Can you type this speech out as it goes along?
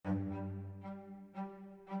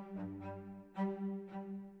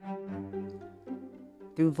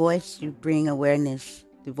Through voice, you bring awareness.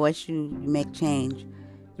 Through voice, you make change.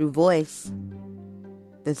 Through voice,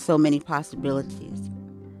 there's so many possibilities.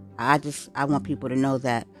 I want people to know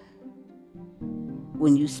that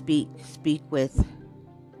when you speak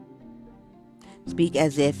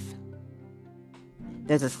as if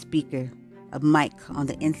there's a speaker, a mic on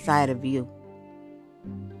the inside of you.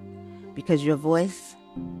 Because your voice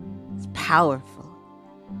is powerful.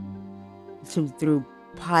 Through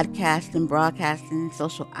podcasting, broadcasting,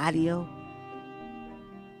 social audio,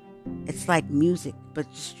 it's like music, but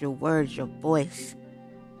just your words, your voice.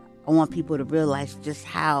 I want people to realize just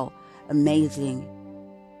how amazing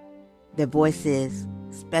their voice is,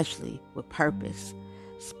 especially with purpose.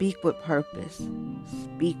 Speak with purpose.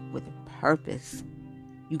 Speak with purpose.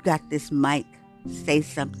 You got this mic. Say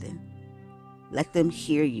something. Let them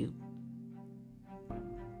hear you.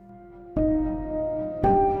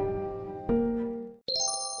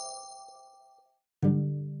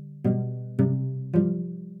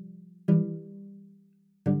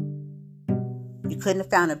 You couldn't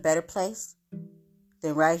have found a better place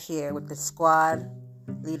than right here with the Squuad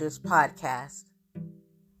Leaders Podcast.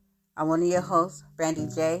 I'm one of your hosts, Brandy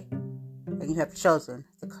J, and you have chosen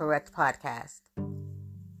the correct podcast.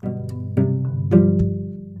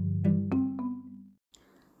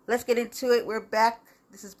 Let's get into it. We're back.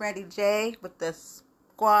 This is Brandy J with the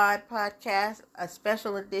Squuad Podcast, a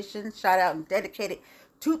special edition, shout out and dedicated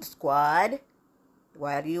to the Squuad.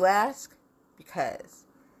 Why do you ask? Because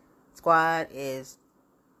Squuad is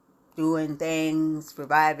doing things,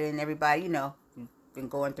 reviving everybody, you've been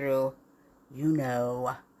going through,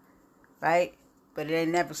 right? But it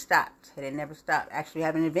ain't never stopped. Actually, we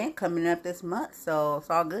have an event coming up this month, so it's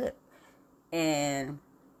all good. And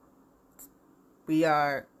we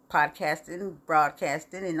are podcasting,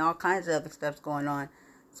 broadcasting, and all kinds of other stuff's going on.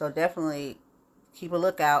 So definitely keep a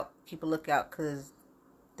lookout, because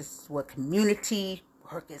this is what community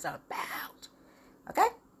work is about. Okay?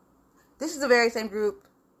 This is the very same group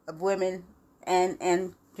of women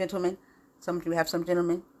and gentlemen. We have some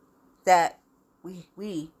gentlemen that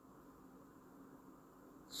we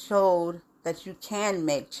showed that you can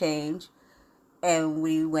make change, and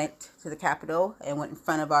we went to the Capitol and went in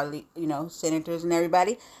front of our senators and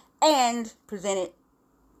everybody and presented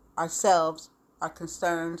ourselves, our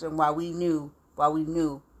concerns, and why we knew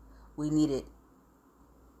we needed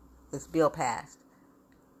this bill passed.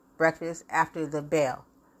 Breakfast after the bell.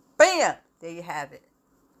 Bam! There you have it.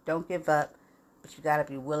 Don't give up, but you got to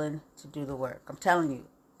be willing to do the work. I'm telling you,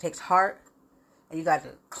 it takes heart, and you got to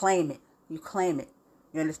claim it. You claim it.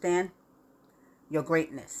 You understand? Your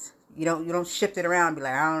greatness. You don't shift it around and be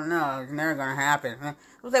like, I don't know, it's never going to happen.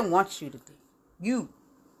 What they want you to do.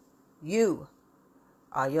 You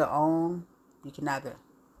are your own. You can either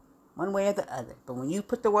one way or the other. But when you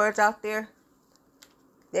put the words out there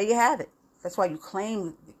you have it. That's why you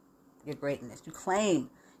claim your greatness. You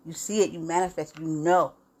claim. You see it. You manifest. You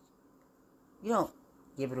know. You don't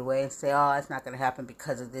give it away and say, oh, it's not going to happen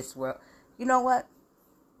because of this world. You know what?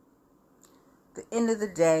 The end of the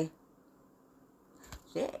day,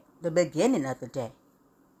 the beginning of the day,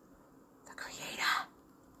 the Creator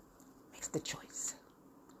makes the choice.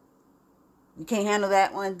 You can't handle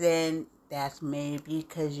that one, then that's maybe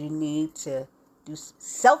because you need to do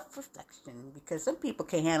self-reflection, because some people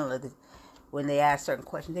can't handle it when they ask certain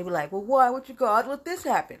questions. They be like, well, why would you God let this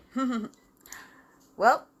happen?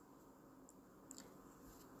 Well,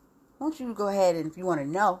 won't you go ahead and, if you want to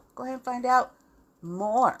know, go ahead and find out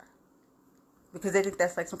more. Because they think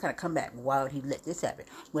that's like some kind of comeback. Why would he let this happen?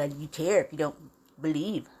 Well, you care if you don't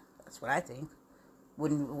believe. That's what I think.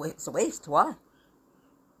 It's a waste. Why?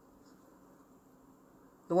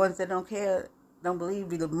 The ones that don't care, don't believe,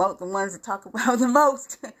 be the ones that talk about the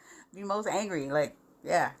most. Be most angry. Like,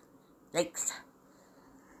 yeah. Yikes.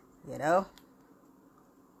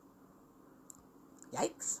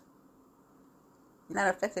 Yikes. You're not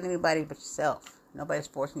affecting anybody but yourself. Nobody's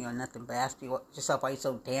forcing you on nothing, but ask yourself why you're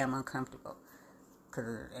so damn uncomfortable. Because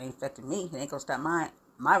it ain't affecting me. It ain't going to stop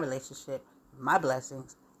my relationship, my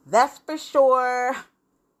blessings. That's for sure.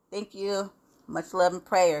 Thank you. Much love and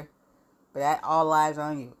prayer. But that all lies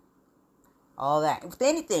on you. All that. With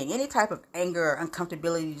anything, any type of anger or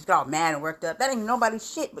uncomfortability, you just get all mad and worked up. That ain't nobody's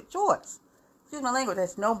shit but yours. Excuse my language.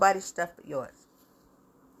 That's nobody's stuff but yours.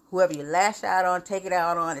 Whoever you lash out on, take it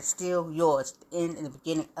out on, is still yours in the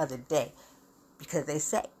beginning of the day. Because they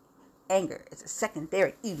say anger is a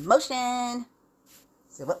secondary emotion.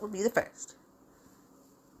 So what would be the first?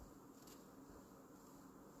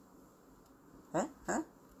 Huh?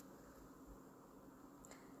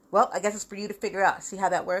 Well, I guess it's for you to figure out. See how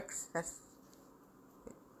that works? That's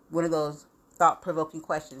one of those thought-provoking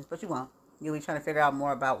questions, but you won't. You'll be trying to figure out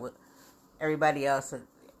more about what everybody else,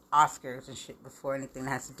 Oscars and shit, before anything that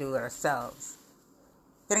has to do with ourselves.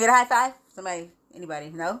 Gonna get a high five? Somebody, anybody?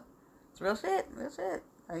 No? It's real shit.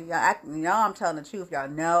 Y'all, I'm telling the truth. Y'all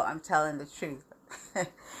know I'm telling the truth.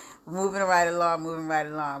 moving right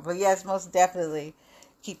along. But yes, most definitely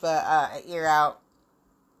keep an ear out.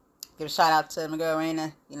 Give a shout out to my girl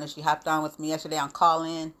Raina. She hopped on with me yesterday on Call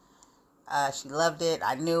In. She loved it.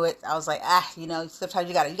 I knew it. I was like, sometimes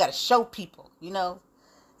you gotta show people, to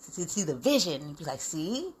see the vision. And be like,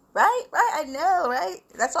 see? Right? I know, right?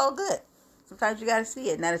 That's all good. Sometimes you gotta see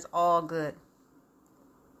it, and that is all good.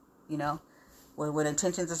 When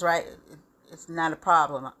intentions is right, it's not a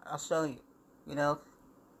problem. I'll show you.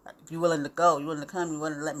 If you're willing to go, you're willing to come, you're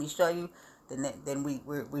willing to let me show you, then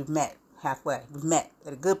we've met halfway. We've met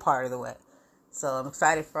at a good part of the way. So I'm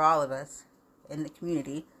excited for all of us in the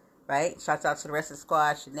community, right? Shouts out to the rest of the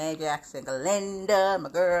squad: Shanae Jackson, Galinda, my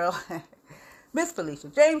girl, Miss Felicia,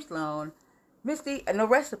 James Sloan, Misty, and the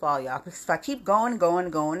rest of all y'all. Because if I keep going, don't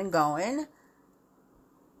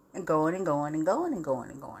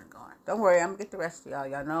worry, I'm gonna get the rest of y'all.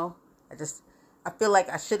 Y'all know, I feel like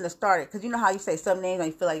I shouldn't have started. Because you know how you say some names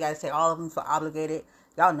and you feel like you gotta say all of them, feel obligated.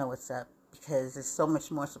 Y'all know what's up. Because there's so much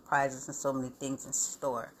more surprises and so many things in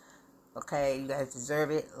store. Okay, you guys deserve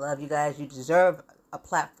it. Love you guys. You deserve a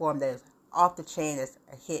platform that is off the chain, that's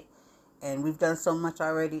a hit. And we've done so much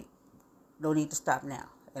already. No need to stop now.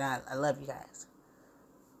 And I love you guys.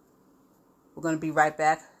 We're going to be right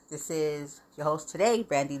back. This is your host today,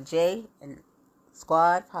 Brandy J, and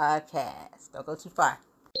Squad Podcast. Don't go too far.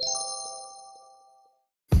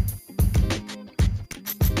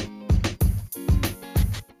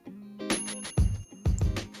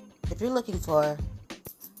 If you're looking for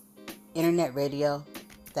internet radio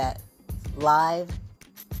that live,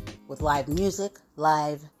 with live music,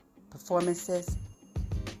 live performances,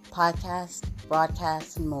 podcasts,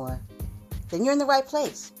 broadcasts, and more, then you're in the right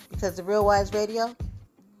place. Because the Real Wise Radio,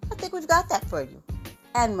 I think we've got that for you.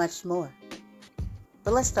 And much more.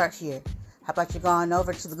 But let's start here. How about you go on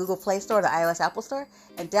over to the Google Play Store or the iOS Apple Store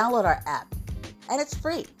and download our app. And it's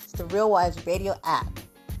free. It's the Real Wise Radio app.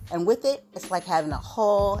 And with it, it's like having a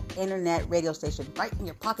whole internet radio station right in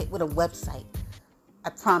your pocket with a website. I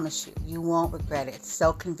promise you, you won't regret it. It's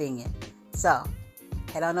so convenient. So,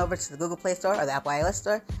 head on over to the Google Play Store or the Apple iOS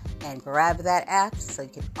Store and grab that app so you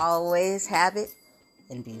can always have it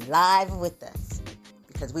and be live with us.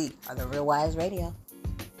 Because we are the Real Wise Radio.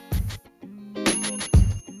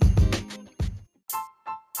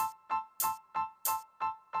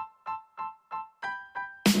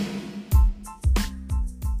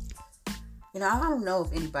 I don't know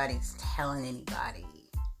if anybody's telling anybody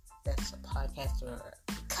that's a podcaster or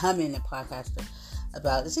becoming a podcaster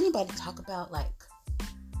about, does anybody talk about like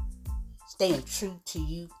staying true to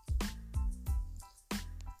you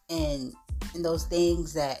and those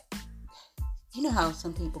things that, how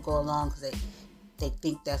some people go along because they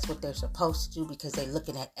think that's what they're supposed to do because they're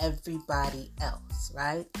looking at everybody else,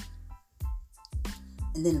 right?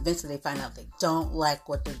 And then eventually they find out they don't like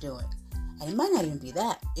what they're doing. And it might not even be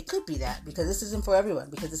that. It could be that because this isn't for everyone.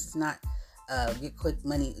 Because this is not get quick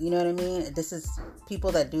money. You know what I mean? This is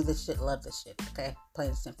people that do this shit love this shit. Okay? Plain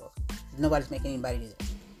and simple. Nobody's making anybody do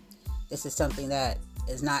this. This is something that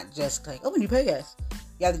is not just like, when you pay us.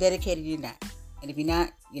 You have to dedicate it, you're not. And if you're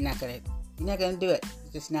not gonna do it.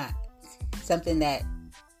 It's just not. Something that,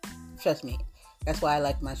 trust me, that's why I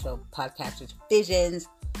like my show, Podcasters Visions,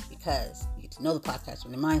 because you get to know the podcaster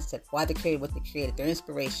and their mindset, why they created what they created, their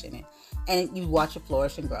inspiration, and you watch it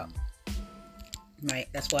flourish and grow. Right?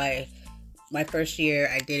 That's why my first year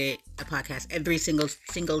I did a podcast every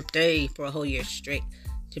single day for a whole year straight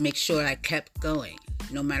to make sure I kept going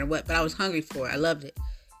no matter what. But I was hungry for it. I loved it.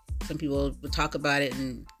 Some people would talk about it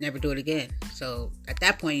and never do it again. So at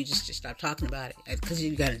that point, you just stop talking about it because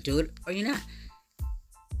you got to do it or you're not.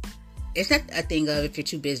 It's not a thing of if you're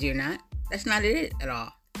too busy or not. That's not it at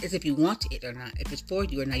all. It's if you want it or not. If it's for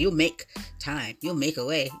you or not. You'll make time. You'll make a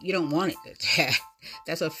way. You don't want it.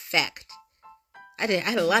 That's a fact. I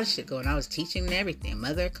had a lot of shit going. I was teaching and everything.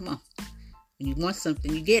 Mother, come on. When you want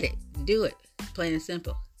something, you get it. You do it. Plain and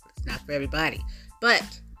simple. It's not for everybody.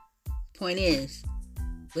 But point is,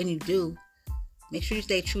 when you do, make sure you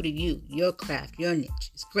stay true to you, your craft, your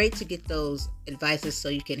niche. It's great to get those advices so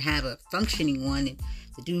you can have a functioning one and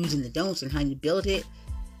the do's and the don'ts and how you build it.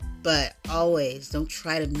 But always don't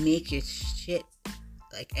try to make your shit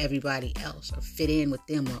like everybody else or fit in with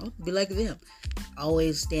them or be like them.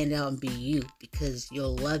 Always stand out and be you because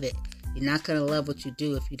you'll love it. You're not going to love what you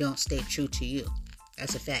do if you don't stay true to you.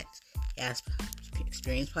 That's a fact. Ask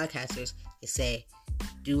experienced podcasters. They say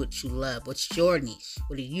Do what you love. What's your niche?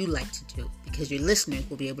 What do you like to do? Because your listeners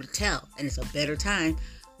will be able to tell. And it's a better time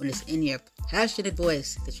when it's in your passionate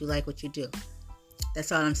voice that you like what you do.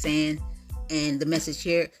 That's all I'm saying. And the message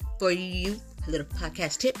here for you, a little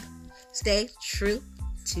podcast tip. Stay true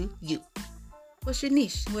to you. What's your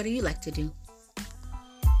niche? What do you like to do?